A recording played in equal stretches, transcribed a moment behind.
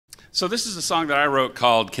So this is a song that I wrote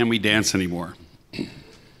called Can We Dance Anymore?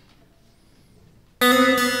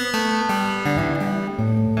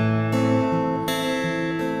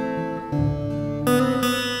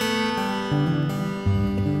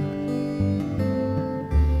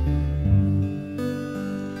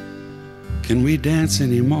 Can we dance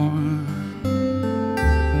anymore?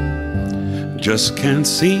 Just can't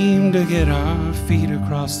seem to get our feet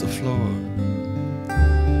across the floor.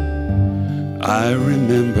 I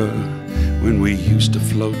remember when we used to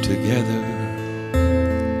float together,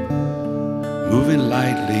 moving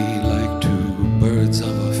lightly like two birds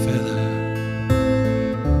of a feather.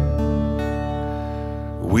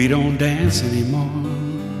 We don't dance anymore.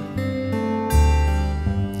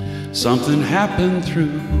 Something happened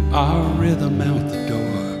through our rhythm out the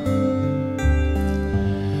door.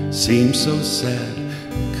 Seems so sad,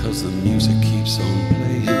 'cause the music keeps on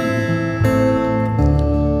playing,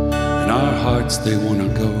 and our hearts, they wanna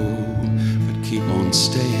go, but keep on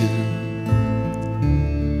staying.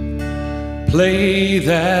 Play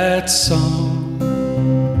that song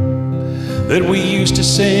that we used to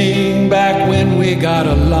sing back when we got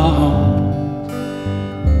along.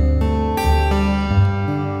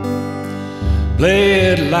 Play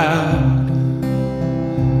it loud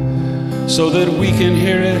so that we can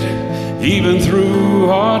hear it even through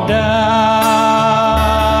our doubt.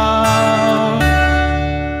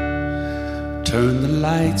 Turn the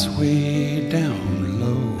lights way down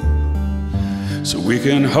low so we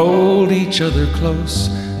can hold each other close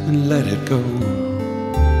and let it go.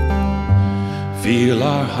 Feel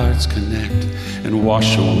our hearts connect and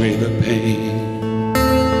wash away the pain.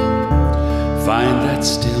 Find that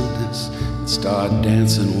stillness, start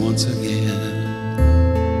dancing once again.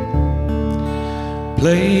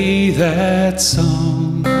 Play that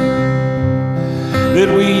song that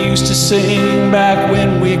we used to sing back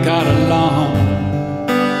when we got along.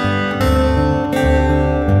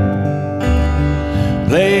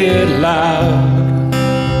 Play it loud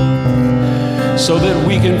so that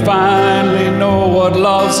we can finally know what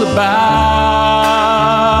love's about.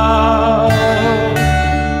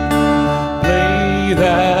 Play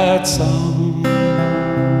that song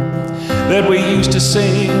that we used to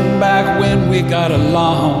sing back when we got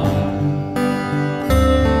along.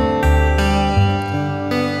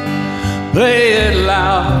 Play it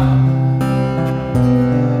loud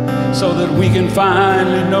so that we can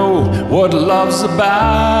finally know what love's about.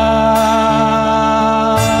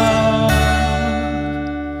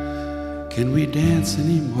 Can we dance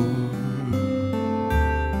anymore?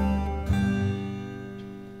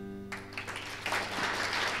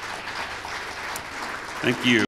 Thank you.